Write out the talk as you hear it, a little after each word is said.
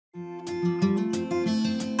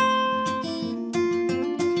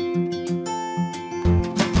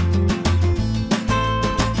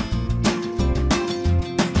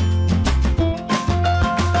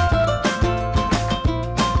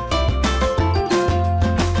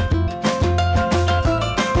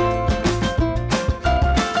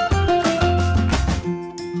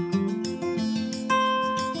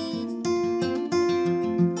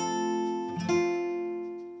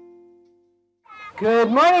Good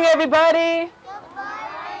morning, everybody.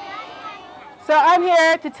 So I'm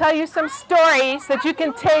here to tell you some stories that you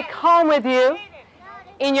can take home with you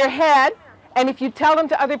in your head. And if you tell them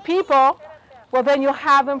to other people, well, then you'll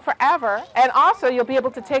have them forever. And also, you'll be able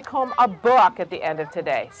to take home a book at the end of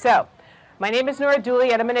today. So my name is Norah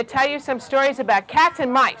Dooley, and I'm going to tell you some stories about cats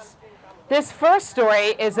and mice. This first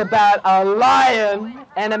story is about a lion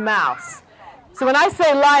and a mouse. So when I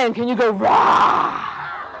say lion, can you go, rah?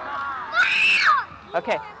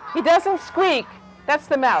 Okay, he doesn't squeak. That's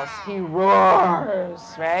the mouse. He roars,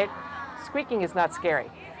 right? Squeaking is not scary.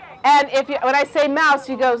 And when I say mouse,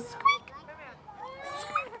 you go, squeak.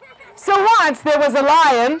 So once there was a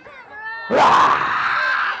lion,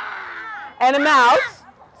 rah, and a mouse,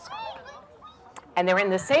 and they're in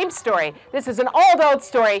the same story. This is an old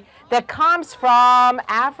story that comes from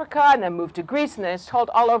Africa and then moved to Greece and then it's told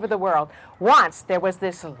all over the world. Once there was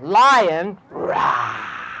this lion, rah,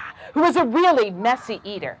 who was a really messy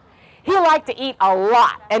eater. He liked to eat a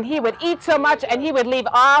lot, and he would eat so much, and he would leave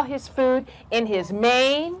all his food in his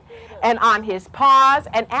mane and on his paws,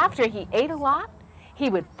 and after he ate a lot, he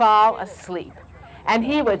would fall asleep. And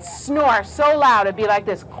he would snore so loud, it'd be like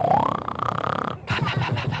this.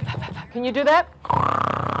 Can you do that?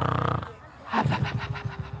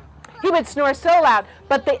 He would snore so loud,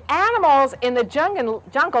 but the animals in the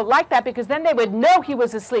jungle liked that because then they would know he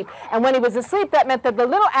was asleep. And when he was asleep, that meant that the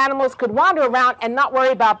little animals could wander around and not worry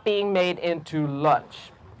about being made into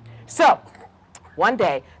lunch. So, one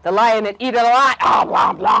day, the lion had eaten a lot,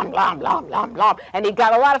 blom, blom, blom, blom, blom, blom, and he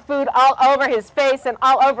got a lot of food all over his face and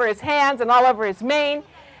all over his hands and all over his mane,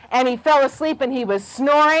 and he fell asleep and he was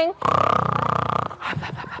snoring.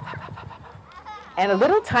 And a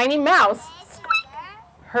little tiny mouse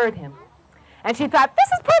heard him. And she thought, this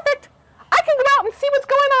is perfect. I can go out and see what's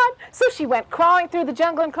going on. So she went crawling through the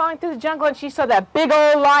jungle and crawling through the jungle, and she saw that big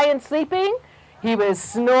old lion sleeping. He was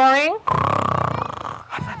snoring.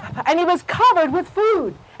 And he was covered with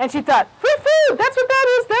food. And she thought, free food, that's what that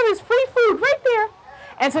is. That is free food right there.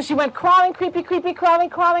 And so she went crawling, creepy,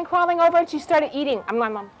 crawling over, and she started eating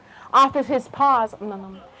off of his paws.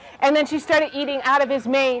 And then she started eating out of his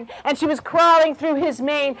mane, and she was crawling through his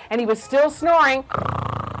mane, and he was still snoring.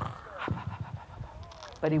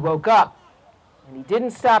 But he woke up, and he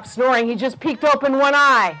didn't stop snoring. He just peeked open one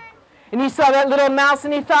eye, and he saw that little mouse,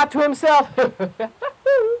 and he thought to himself,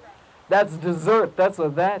 that's dessert, that's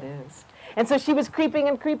what that is. And so she was creeping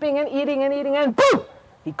and eating, and boom,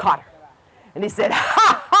 he caught her. And he said,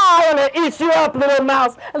 ha, ha, I want to eat you up, little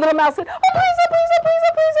mouse. And little mouse said, oh, please don't eat me,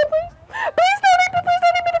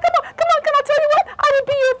 come on, I'll tell you what, I will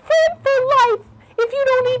be your friend for life if you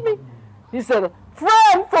don't eat me. He said,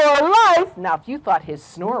 friend for life? Now, if you thought his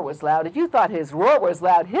snore was loud, if you thought his roar was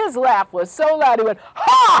loud, his laugh was so loud, he went,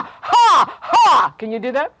 ha, ha, ha. Can you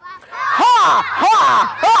do that? Ha,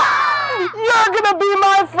 ha, ha. You're going to be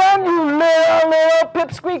my friend, you little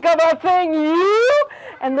pipsqueak of a thing, you.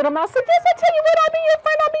 And little mouse said, yes, I tell you what, I'll be your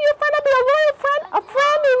friend, I'll be a loyal friend. A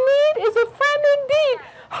friend in need is a friend indeed.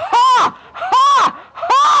 Ha, ha,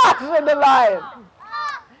 ha, said the lion.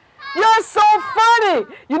 You're so funny.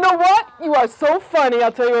 You know what? You are so funny.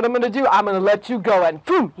 I'll tell you what I'm going to do. I'm going to let you go. And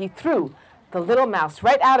boom, he threw the little mouse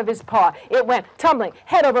right out of his paw. It went tumbling,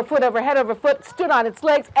 head over foot, stood on its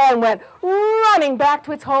legs, and went running back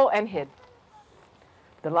to its hole and hid.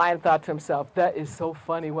 The lion thought to himself, that is so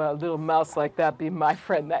funny. Well, a little mouse like that be my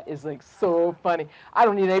friend. That is like so funny. I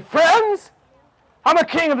don't need any friends. I'm a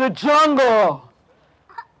king of the jungle.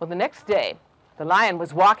 Well, the next day, the lion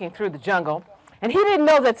was walking through the jungle, and he didn't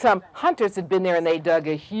know that some hunters had been there, and they dug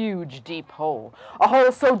a huge, deep hole. A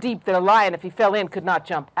hole so deep that a lion, if he fell in, could not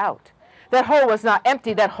jump out. That hole was not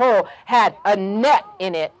empty. That hole had a net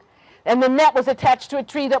in it, and the net was attached to a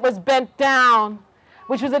tree that was bent down,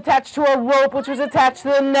 which was attached to a rope, which was attached to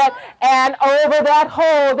the net, and over that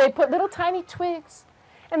hole they put little tiny twigs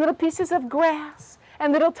and little pieces of grass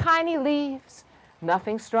and little tiny leaves.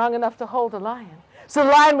 Nothing strong enough to hold a lion. So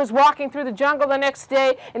the lion was walking through the jungle the next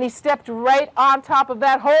day, and he stepped right on top of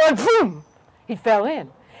that hole, and boom, he fell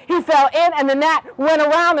in. He fell in, and the gnat went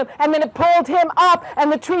around him, and then it pulled him up, and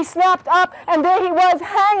the tree snapped up, and there he was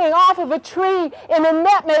hanging off of a tree in a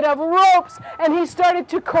net made of ropes, and he started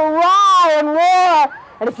to cry and roar.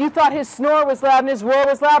 And if you thought his snore was loud and his roar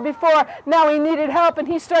was loud before, now he needed help, and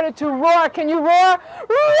he started to roar. Can you roar?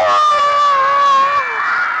 Roar!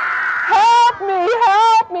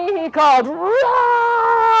 Help me, he called.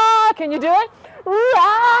 Roar! Can you do it?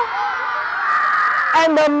 Roar!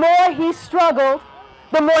 And the more he struggled,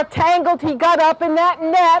 the more tangled he got up in that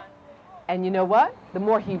net. And you know what? The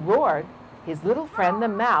more he roared, his little friend, the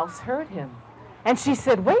mouse, heard him. And she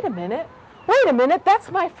said, wait a minute,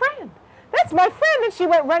 that's my friend. That's my friend. And she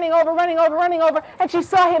went running over, and she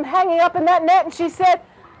saw him hanging up in that net, and she said,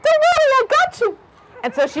 don't worry, I got you.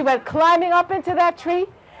 And so she went climbing up into that tree,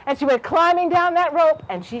 and she went climbing down that rope,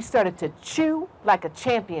 and she started to chew like a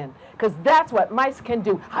champion, because that's what mice can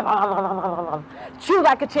do. Chew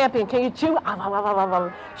like a champion. Can you chew?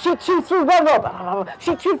 She chewed through one rope.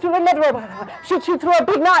 She chewed through another rope. She chewed through a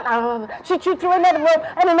big knot. She chewed through another rope,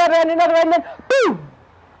 and another, and then boom!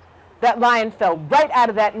 That lion fell right out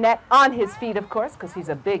of that net, on his feet, of course, because he's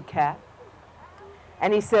a big cat.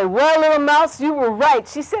 And he said, well, little mouse, you were right.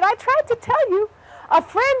 She said, I tried to tell you, a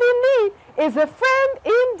friend in need is a friend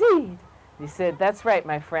indeed. He said, that's right,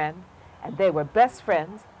 my friend. And they were best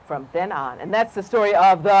friends from then on. And that's the story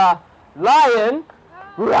of the lion.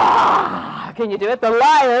 Rah! Can you do it? The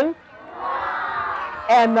lion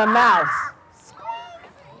and the mouse.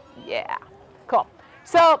 Yeah, cool.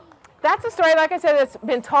 So that's a story, like I said, that's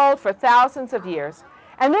been told for thousands of years.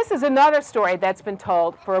 And this is another story that's been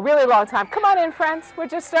told for a really long time. Come on in, friends. We're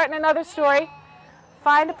just starting another story.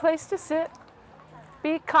 Find a place to sit.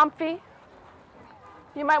 Be comfy.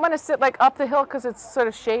 You might want to sit like up the hill because it's sort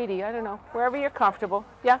of shady. I don't know. Wherever you're comfortable.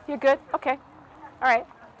 Yeah, you're good? Okay. All right.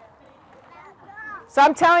 So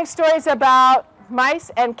I'm telling stories about mice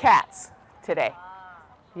and cats today.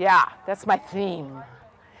 Yeah, that's my theme.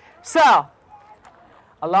 So,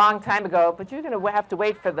 a long time ago, but you're going to have to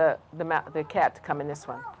wait for the cat to come in this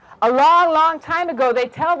one. A long, long time ago, they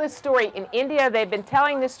tell this story in India. They've been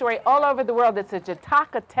telling this story all over the world. It's a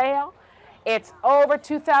Jataka tale. It's over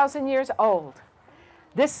 2,000 years old.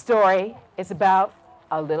 This story is about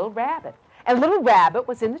a little rabbit. And a little rabbit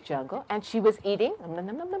was in the jungle, and she was eating, nibble,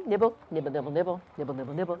 nibble, nibble, nibble, nibble,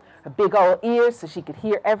 nibble, nibble, her big old ears so she could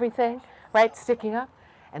hear everything, right, sticking up.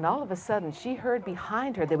 And all of a sudden, she heard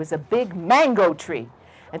behind her, there was a big mango tree.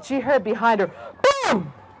 And she heard behind her,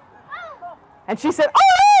 boom! And she said, oh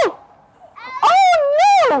no!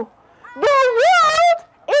 Oh no! The world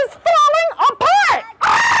is falling apart!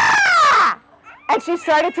 Ah! And she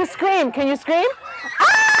started to scream. Can you scream?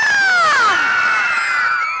 Ah!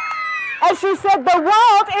 And she said, the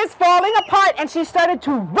world is falling apart. And she started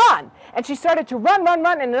to run. And she started to run, and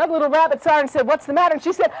another little rabbit saw her and said, what's the matter? And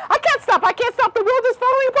she said, I can't stop, the world is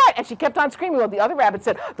falling apart. And she kept on screaming. Well, the other rabbit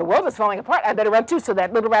said, the world is falling apart, I better run too. So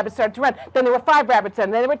that little rabbit started to run. Then there were 5 rabbits,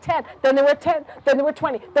 and then there were 10, then there were 10, then there were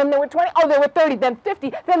 20, then there were 20, oh, there were 30, then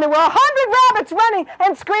 50, then there were 100 rabbits running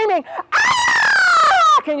and screaming,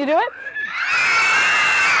 ah! Can you do it?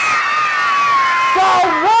 The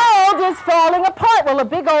world is falling apart. Well, a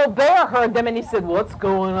big old bear heard them, and he said, what's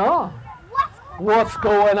going on? What's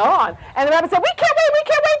going on? And the rabbit said, we can't wait,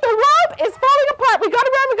 the world is falling apart, we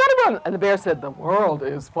gotta run. And the bear said, the world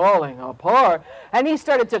is falling apart. And he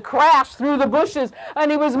started to crash through the bushes, and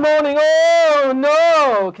he was moaning, oh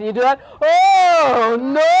no. Can you do that? Oh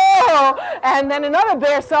no. And then another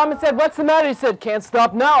bear saw him and said, what's the matter? He said, can't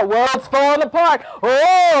stop now, world's falling apart.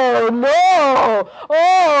 Oh no,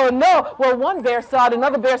 oh no. Well, one bear saw it,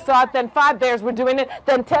 another bear saw it, then 5 bears were doing it,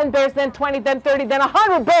 then 10 bears, then 20, then 30, then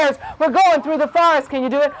 100 bears were going through the forest. Can you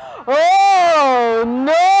do it? Oh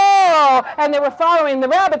no! And they were following the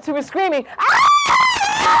rabbits who were screaming,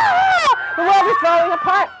 ah! The world is falling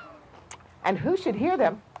apart. And who should hear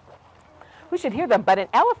them? Who should hear them but an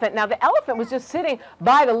elephant? Now the elephant was just sitting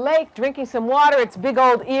by the lake drinking some water. Its big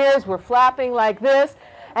old ears were flapping like this.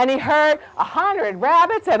 And he heard 100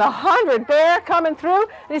 rabbits and 100 bears coming through.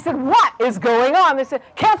 And he said, what is going on? They said,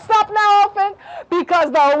 can't stop now, elephant,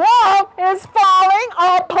 because the world is falling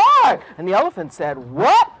apart. And the elephant said,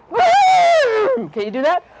 what? Can you do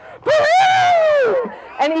that?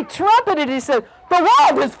 And he trumpeted. He said, the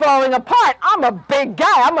world is falling apart. I'm a big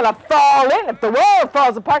guy. I'm going to fall in. If the world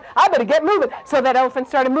falls apart, I better get moving. So that elephant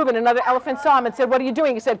started moving. Another elephant saw him and said, what are you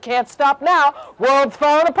doing? He said, can't stop now. World's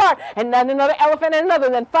falling apart. And then another elephant and another,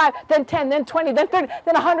 then 5, then 10, then 20, then 30,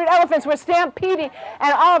 then 100 elephants were stampeding.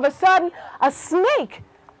 And all of a sudden, a snake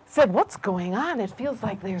said, what's going on? It feels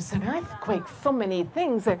like there's an earthquake. So many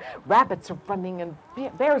things. Rabbits are running and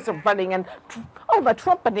bears are running and the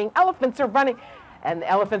trumpeting elephants are running. And the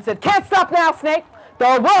elephant said, can't stop now, snake.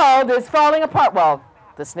 The world is falling apart. Well,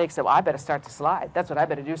 the snake said, well, I better start to slide. That's what I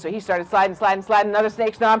better do. So he started sliding. Another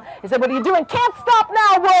snake saw him. He said, what are you doing? Can't stop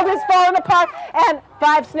now. World is falling apart. And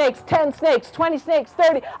 5 snakes, 10 snakes, 20 snakes,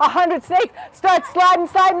 30, 100 snakes start sliding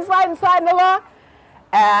along.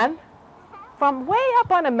 And from way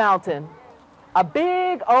up on a mountain, a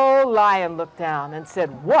big old lion looked down and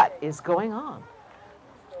said, what is going on?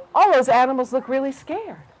 All those animals look really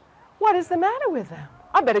scared. What is the matter with them?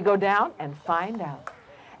 I better go down and find out.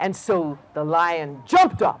 And so the lion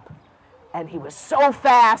jumped up, and he was so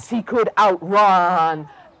fast he could outrun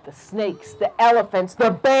the snakes, the elephants,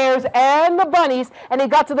 the bears, and the bunnies. And he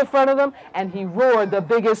got to the front of them, and he roared the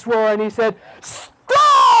biggest roar, and he said, "Stop!"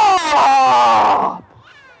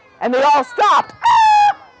 And they all stopped.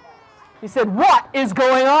 Ah! He said, "What is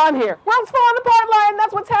going on here?" "World's falling apart, lion.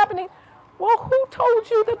 That's what's happening." "Well, who told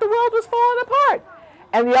you that the world was falling apart?"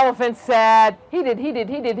 And the elephant said, he did.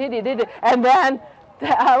 And then the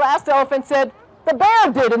last elephant said, "The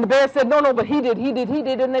bear did." And the bear said, "No, but he did.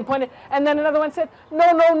 And they pointed. And then another one said,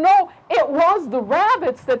 No, it was the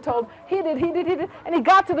rabbits that told. He did. And he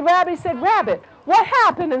got to the rabbit. He said, "Rabbit, what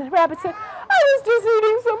happened?" And the rabbit said, I was just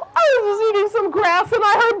eating some grass, and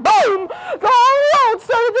I heard boom, the whole world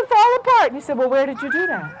started to fall apart." And he said, "Well, where did you do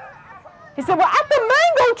that?" He said, "Well, at the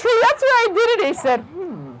mango tree. That's where I did it." He said,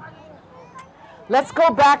 "Let's go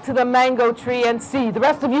back to the mango tree and see. The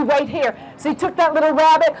rest of you wait here." So he took that little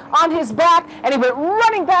rabbit on his back, and he went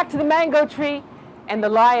running back to the mango tree. And the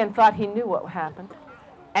lion thought he knew what happened.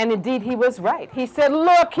 And indeed, he was right. He said,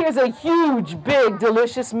 "Look, here's a huge, big,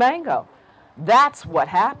 delicious mango." That's what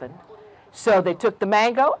happened. So they took the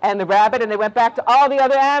mango and the rabbit, and they went back to all the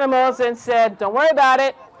other animals and said, "Don't worry about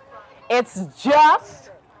it. It's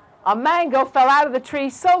just a mango fell out of the tree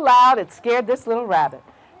so loud it scared this little rabbit.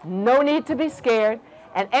 No need to be scared.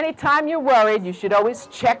 And anytime you're worried, you should always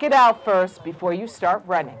check it out first before you start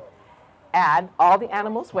running." And all the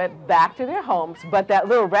animals went back to their homes, but that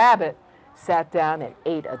little rabbit sat down and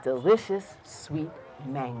ate a delicious, sweet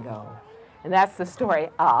mango. And that's the story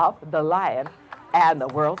of the lion and the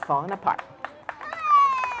world falling apart.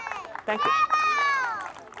 Thank you.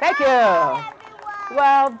 Thank you.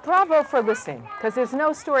 Well, bravo for listening, because there's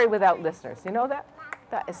no story without listeners. You know that?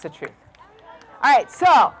 That is the truth. All right,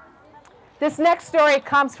 so this next story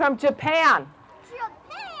comes from Japan.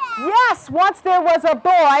 Yes, once there was a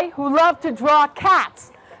boy who loved to draw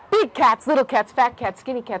cats. Big cats, little cats, fat cats,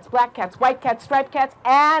 skinny cats, black cats, white cats, striped cats,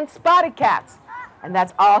 and spotted cats. And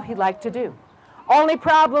that's all he liked to do. Only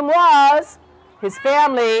problem was his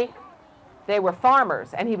family, they were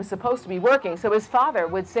farmers, and he was supposed to be working. So his father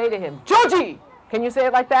would say to him, "Joji!" Can you say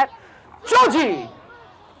it like that? "Joji!"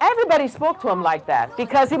 Everybody spoke to him like that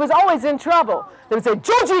because he was always in trouble. They would say,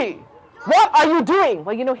 "Joji, what are you doing?"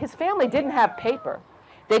 Well, you know, his family didn't have paper.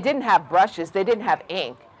 They didn't have brushes. They didn't have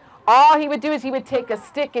ink. All he would do is he would take a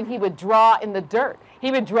stick and he would draw in the dirt. He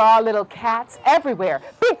would draw little cats everywhere.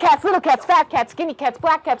 Big cats, little cats, fat cats, skinny cats,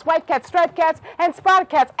 black cats, white cats, striped cats, and spotted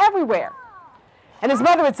cats everywhere. And his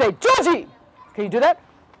mother would say, "Joji!" Can you do that?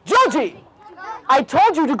 "Joji, I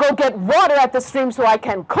told you to go get water at the stream so I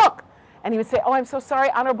can cook." And he would say, "Oh, I'm so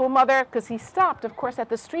sorry, honorable mother," because he stopped, of course, at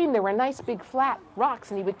the stream. There were nice big flat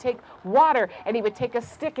rocks, and he would take water, and he would take a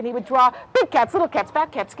stick, and he would draw big cats, little cats,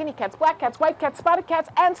 fat cats, skinny cats, black cats, white cats, spotted cats,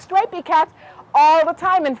 and stripy cats all the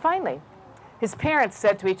time. And finally, his parents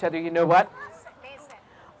said to each other, "You know what?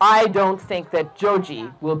 I don't think that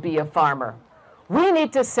Joji will be a farmer. We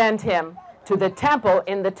need to send him to the temple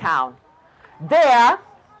in the town. There,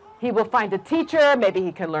 he will find a teacher. Maybe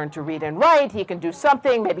he can learn to read and write. He can do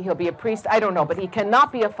something. Maybe he'll be a priest. I don't know, but he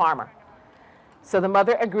cannot be a farmer." So the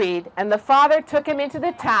mother agreed, and the father took him into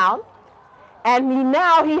the town, and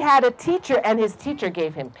now he had a teacher, and his teacher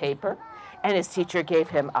gave him paper, and his teacher gave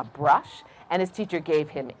him a brush, and his teacher gave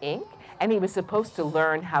him ink, and he was supposed to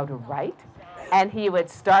learn how to write. And he would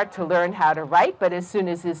start to learn how to write, but as soon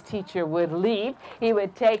as his teacher would leave, he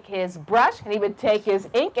would take his brush, and he would take his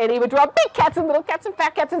ink, and he would draw big cats and little cats and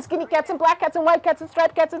fat cats and skinny cats and black cats and white cats and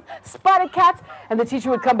striped cats and spotted cats. And the teacher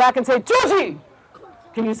would come back and say, "Joji!"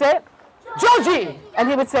 Can you say it? "Joji!" And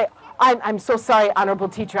he would say, I'm so sorry, honorable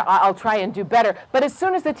teacher, I'll try and do better." But as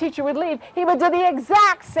soon as the teacher would leave, he would do the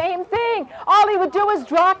exact same thing. All he would do was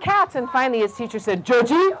draw cats. And finally his teacher said,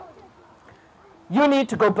 "Joji, you need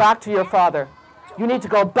to go back to your father. You need to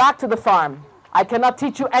go back to the farm. I cannot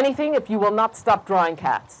teach you anything if you will not stop drawing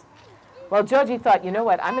cats." Well, Joji thought, you know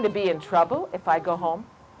what, I'm going to be in trouble if I go home.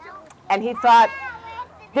 And he thought,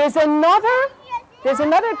 there's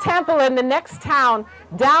another temple in the next town,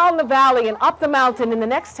 down the valley and up the mountain in the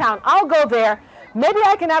next town. I'll go there. Maybe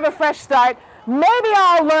I can have a fresh start. Maybe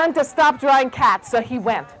I'll learn to stop drawing cats. So he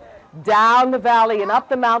went down the valley and up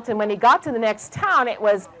the mountain. When he got to the next town, it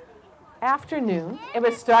was afternoon. It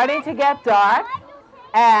was starting to get dark,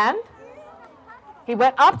 and he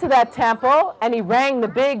went up to that temple and he rang the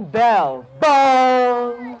big bell.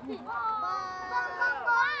 Boom!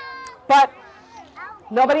 But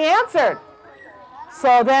nobody answered.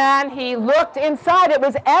 So then he looked inside. It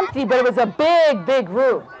was empty, but it was a big, big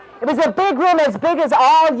room. It was a big room as big as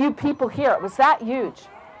all you people here. It was that huge.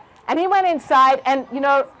 And he went inside, and you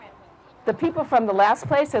know, the people from the last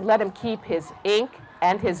place had let him keep his ink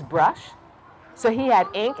and his brush. So he had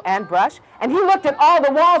ink and brush, and he looked at all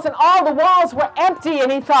the walls, and all the walls were empty,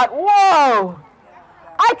 and he thought, whoa,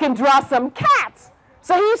 I can draw some cats.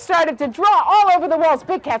 So he started to draw all over the walls,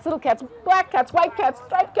 big cats, little cats, black cats, white cats,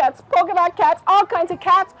 striped cats, polka dot cats, all kinds of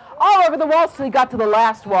cats, all over the walls till he got to the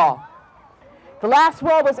last wall. The last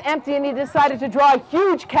wall was empty, and he decided to draw a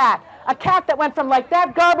huge cat, a cat that went from like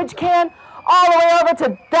that garbage can all the way over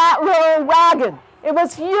to that little wagon. It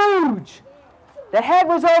was huge. The head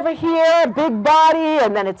was over here, big body,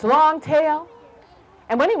 and then its long tail.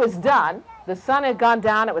 And when he was done, the sun had gone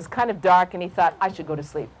down, it was kind of dark, and he thought, I should go to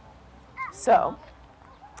sleep. So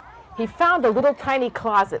he found a little tiny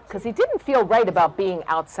closet, because he didn't feel right about being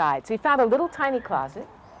outside. So he found a little tiny closet,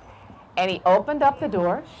 and he opened up the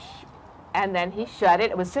door, and then he shut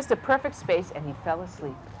it. It was just a perfect space, and he fell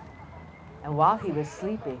asleep. And while he was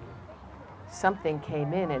sleeping, something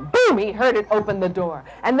came in, and boom, he heard it open the door.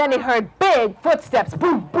 And then he heard big footsteps,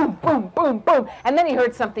 boom, boom, boom, boom, boom. And then he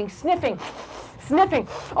heard something sniffing, sniffing.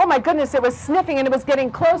 Oh my goodness, it was sniffing, and it was getting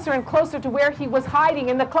closer and closer to where he was hiding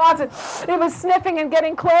in the closet. It was sniffing and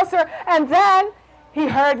getting closer, and then he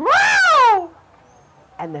heard, meow!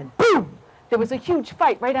 And then boom, there was a huge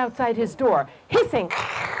fight right outside his door, hissing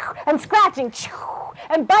and scratching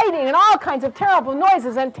and biting and all kinds of terrible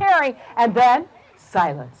noises and tearing, and then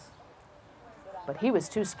silence. But he was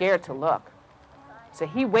too scared to look. So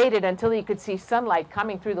he waited until he could see sunlight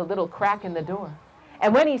coming through the little crack in the door.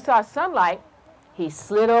 And when he saw sunlight, he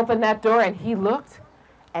slid open that door and he looked,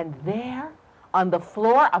 and there on the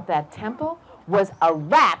floor of that temple was a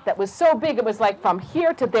rat that was so big it was like from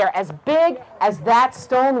here to there, as big as that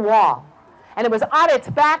stone wall. And it was on its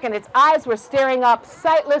back, and its eyes were staring up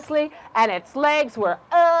sightlessly, and its legs were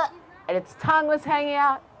and its tongue was hanging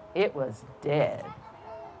out. It was dead.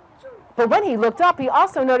 But when he looked up, he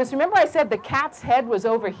also noticed, remember I said the cat's head was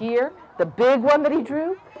over here, the big one that he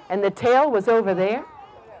drew, and the tail was over there?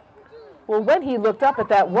 Well, when he looked up at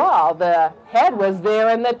that wall, the head was there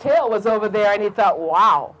and the tail was over there, and he thought,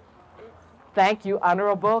 wow, thank you,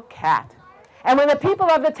 honorable cat. And when the people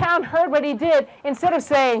of the town heard what he did, instead of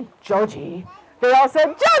saying, Joji, they all said,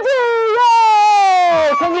 Joji,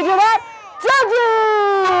 yay! Can you do that? Joji,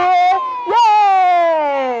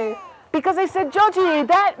 yay! Because they said, Joji,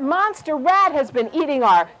 that monster rat has been eating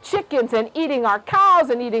our chickens and eating our cows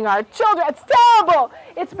and eating our children. It's terrible.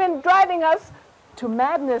 It's been driving us to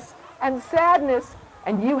madness and sadness,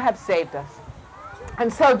 and you have saved us.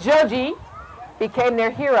 And so Joji became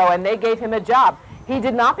their hero, and they gave him a job. He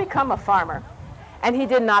did not become a farmer, and he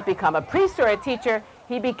did not become a priest or a teacher.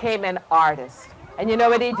 He became an artist. And you know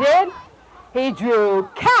what he did? He drew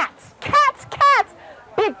cats, cats, cats.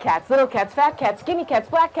 Big cats, little cats, fat cats, skinny cats,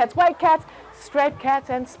 black cats, white cats, striped cats,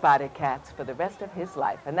 and spotted cats for the rest of his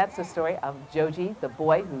life. And that's the story of Joji, the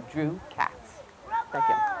boy who drew cats. Thank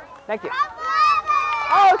you. Thank you.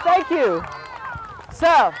 Oh, thank you.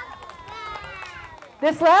 So,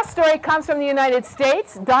 this last story comes from the United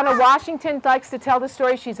States. Donna Washington likes to tell the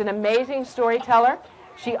story. She's an amazing storyteller.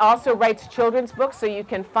 She also writes children's books, so you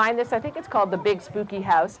can find this. I think it's called The Big Spooky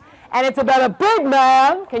House. And it's about a big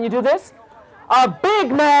man. Can you do this? A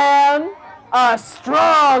big man, a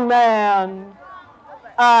strong man,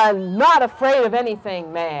 a not afraid of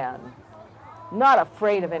anything man. Not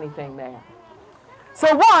afraid of anything man.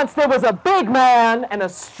 So once there was a big man and a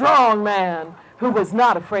strong man who was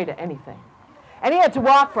not afraid of anything. And he had to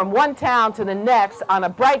walk from one town to the next on a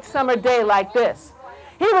bright summer day like this.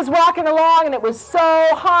 He was walking along, and it was so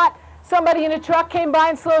hot. Somebody in a truck came by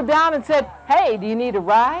and slowed down and said, hey, do you need a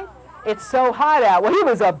ride? It's so hot out. Well, he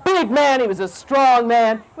was a big man. He was a strong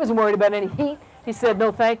man. He wasn't worried about any heat. He said,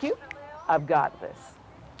 no, thank you. I've got this.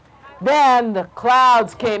 Then the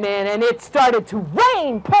clouds came in, and it started to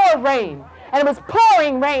rain, pour rain. And it was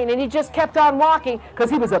pouring rain, and he just kept on walking because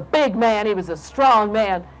he was a big man. He was a strong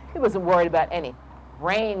man. He wasn't worried about any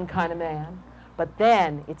rain kind of man. But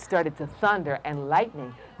then it started to thunder and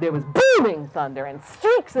lightning. There was booming thunder and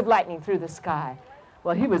streaks of lightning through the sky.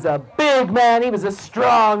 Well, he was a big man. He was a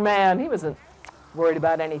strong man. He wasn't worried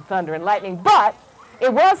about any thunder and lightning. But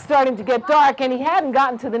it was starting to get dark, and he hadn't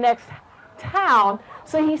gotten to the next town.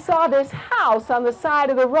 So he saw this house on the side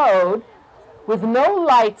of the road with no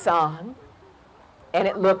lights on, and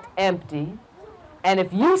it looked empty. And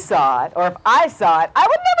if you saw it, or if I saw it, I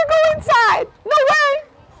would never go inside. No way.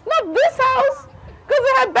 Not this house. Because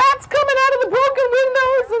it had bats coming out of the broken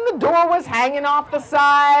windows, and the door was hanging off the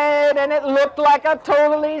side, and it looked like a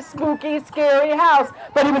totally spooky, scary house.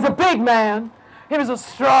 But he was a big man. He was a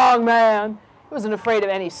strong man. He wasn't afraid of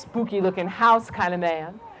any spooky-looking house kind of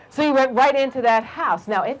man. So he went right into that house.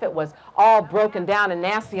 Now, if it was all broken down and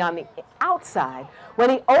nasty on the outside, when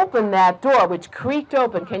he opened that door, which creaked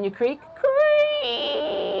open, can you creak? Creak!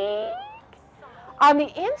 On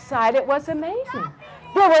the inside, it was amazing.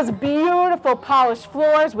 There was beautiful polished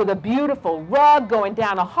floors with a beautiful rug going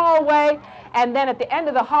down a hallway. And then at the end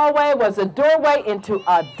of the hallway was a doorway into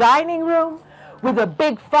a dining room with a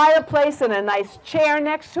big fireplace and a nice chair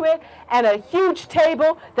next to it, and a huge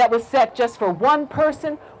table that was set just for one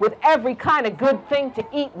person with every kind of good thing to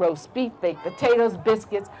eat: roast beef, baked potatoes,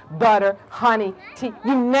 biscuits, butter, honey, tea,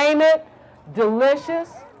 you name it. Delicious.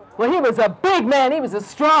 Well, he was a big man. He was a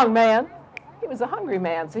strong man. He was a hungry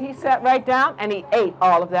man, so he sat right down and he ate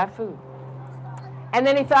all of that food. And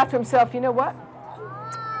then he thought to himself, you know what?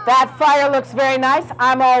 That fire looks very nice.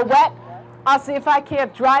 I'm all wet. I'll see if I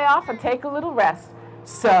can't dry off and take a little rest.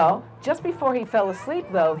 So, just before he fell asleep,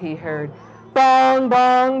 though, he heard bong,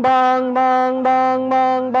 bong, bong, bong, bong,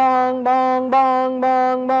 bong, bong, bong, bong,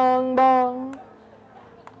 bong, bong, bong.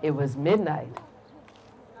 It was midnight,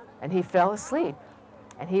 and he fell asleep,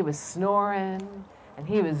 and he was snoring, and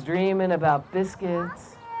he was dreaming about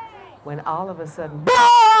biscuits, when all of a sudden,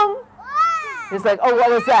 bong! He's like, oh, what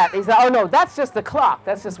was that? He said, oh, no, that's just the clock.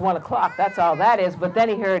 That's just 1 o'clock. That's all that is. But then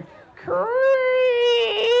he heard creak,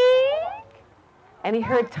 and he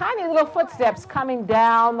heard tiny little footsteps coming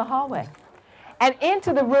down the hallway. And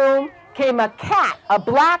into the room came a cat, a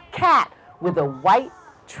black cat, with a white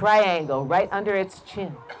triangle right under its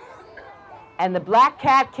chin. And the black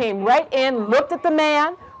cat came right in, looked at the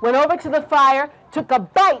man, went over to the fire, took a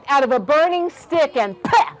bite out of a burning stick, and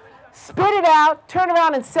pah! Spit it out, turned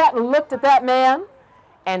around and sat and looked at that man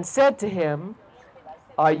and said to him,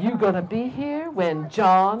 are you going to be here when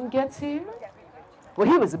John gets here? Well,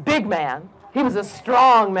 he was a big man. He was a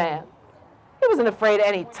strong man. He wasn't afraid of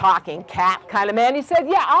any talking cat kind of man. He said,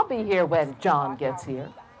 yeah, I'll be here when John gets here.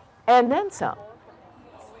 And then some.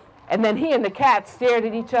 And then he and the cat stared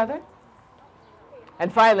at each other.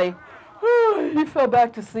 And finally, he fell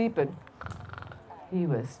back to sleep, and he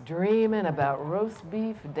was dreaming about roast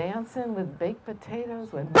beef dancing with baked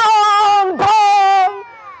potatoes when bong, bong!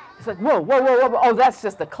 It's like, whoa, whoa, whoa, whoa, oh, that's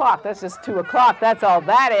just the clock. That's just 2 o'clock. That's all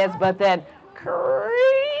that is. But then,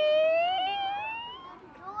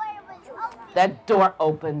 that door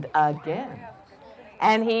opened again.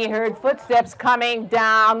 And he heard footsteps coming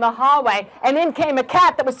down the hallway. And in came a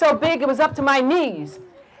cat that was so big it was up to my knees.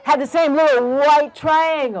 Had the same little white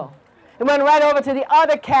triangle. It went right over to the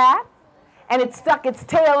other cat, and it stuck its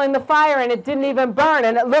tail in the fire, and it didn't even burn.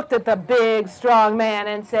 And it looked at the big, strong man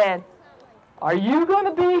and said, are you going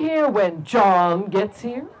to be here when John gets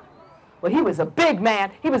here? Well, he was a big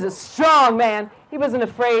man. He was a strong man. He wasn't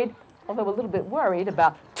afraid, although a little bit worried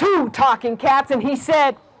about 2 talking cats. And he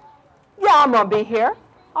said, yeah, I'm going to be here.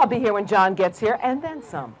 I'll be here when John gets here, and then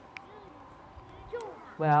some.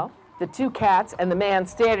 Well, the 2 cats and the man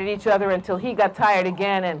stared at each other until he got tired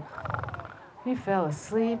again, and he fell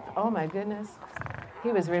asleep. Oh, my goodness.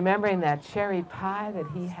 He was remembering that cherry pie that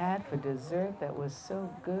he had for dessert that was so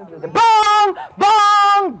good with the bong,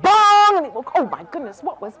 bong, bong. And he, oh, my goodness,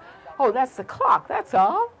 what was, oh, that's the clock, that's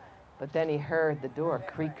all. But then he heard the door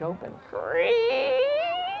creak open. Creak.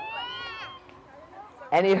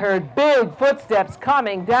 And he heard big footsteps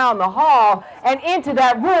coming down the hall, and into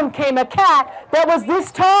that room came a cat that was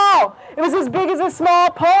this tall. It was as big as a small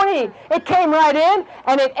pony. It came right in,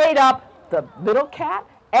 and it ate up the little cat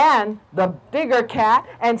and the bigger cat,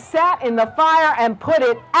 and sat in the fire and put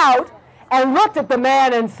it out, and looked at the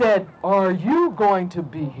man and said, are you going to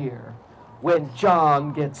be here when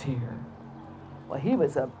John gets here? Well, he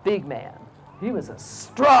was a big man. He was a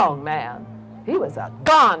strong man. He was a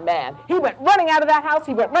gone man. He went running out of that house.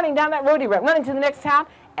 He went running down that road. He went running to the next town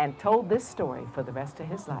and told this story for the rest of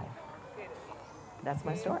his life. That's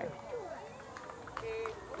my story.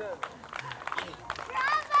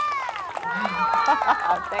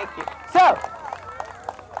 Thank you. So,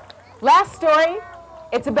 last story,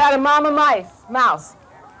 it's about a mama mouse.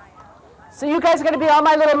 So you guys are going to be all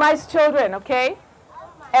my little mice children, okay?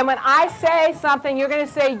 And when I say something, you're going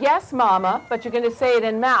to say, yes, mama, but you're going to say it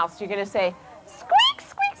in mouse. You're going to say, squeak,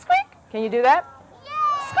 squeak, squeak. Can you do that? Yeah.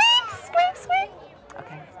 Squeak, squeak, squeak.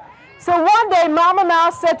 Okay. So one day, Mama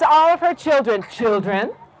Mouse said to all of her children,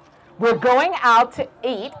 children, we're going out to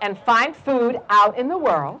eat and find food out in the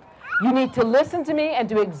world. You need to listen to me and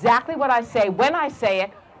do exactly what I say when I say it,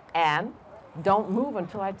 and don't move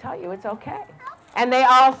until I tell you it's okay. And they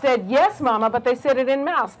all said, yes, Mama, but they said it in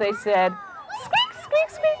mouse. They said, squeak, squeak,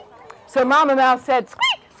 squeak. So Mama Mouse said,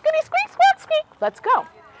 squeak, squeaky, squeak, squeak, squeak. Let's go.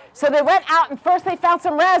 So they went out, and first they found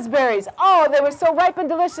some raspberries. Oh, they were so ripe and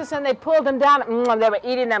delicious, and they pulled them down. They were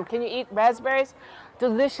eating them. Can you eat raspberries?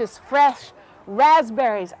 Delicious, fresh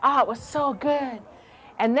raspberries. Oh, it was so good.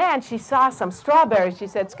 And then she saw some strawberries. She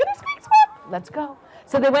said, squeaky, squeak, squeak. Let's go.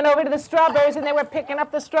 So they went over to the strawberries, and they were picking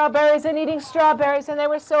up the strawberries and eating strawberries, and they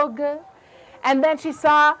were so good. And then she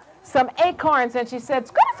saw some acorns, and she said,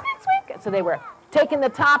 squeak, squeak, squeak. So they were taking the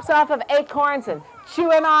tops off of acorns and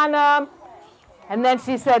chewing on them. And then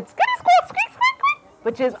she said, squeak, squeak, squeak, squeak, squeak,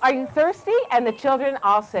 which is, are you thirsty? And the children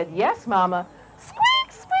all said, yes, Mama.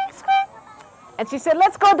 Squeak, squeak, squeak. And she said,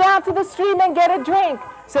 let's go down to the stream and get a drink.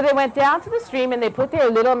 So they went down to the stream, and they put their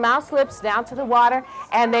little mouse lips down to the water,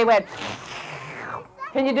 and they went,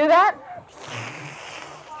 can you do that?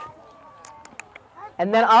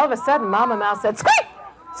 And then all of a sudden, Mama Mouse said, squeak,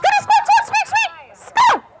 squeak, squeak, squeak, squeak, squeak,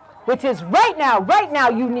 squeak, which is right now,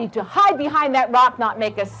 you need to hide behind that rock, not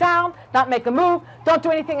make a sound, not make a move. Don't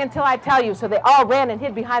do anything until I tell you. So they all ran and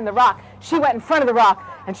hid behind the rock. She went in front of the rock,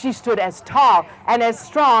 and she stood as tall and as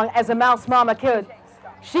strong as a mouse mama could.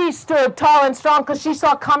 She stood tall and strong because she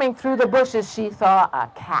saw coming through the bushes, she saw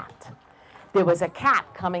a cat. There was a cat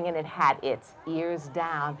coming, and it had its ears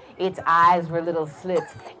down. Its eyes were little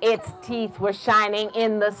slits. Its teeth were shining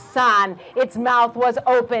in the sun. Its mouth was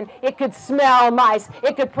open. It could smell mice.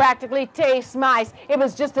 It could practically taste mice. It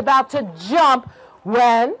was just about to jump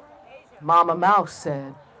when Mama Mouse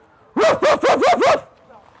said, woof, woof, woof, woof, woof.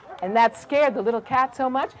 And that scared the little cat so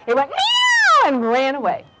much, it went meow and ran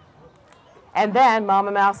away. And then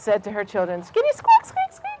Mama Mouse said to her children, skitty, squeak,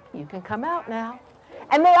 squeak, squeak, you can come out now.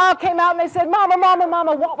 And they all came out and they said, Mama, Mama,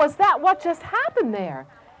 Mama, what was that? What just happened there?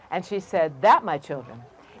 And she said, that, my children,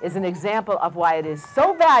 is an example of why it is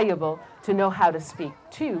so valuable to know how to speak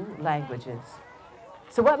 2 languages.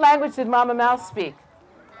 So what language did Mama Mouse speak?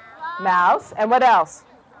 Mouse. And what else?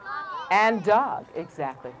 And dog,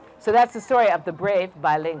 exactly. So that's the story of the brave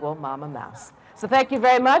bilingual Mama Mouse. So thank you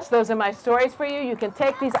very much. Those are my stories for you. You can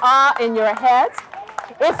take these all in your heads.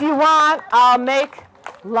 If you want, I'll make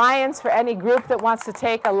lions for any group that wants to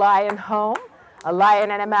take a lion home, a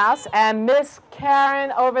lion and a mouse. And Miss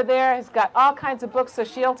Karen over there has got all kinds of books, so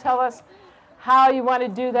she'll tell us how you want to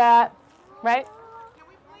do that, right?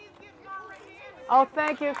 Oh,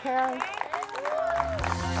 thank you, Karen.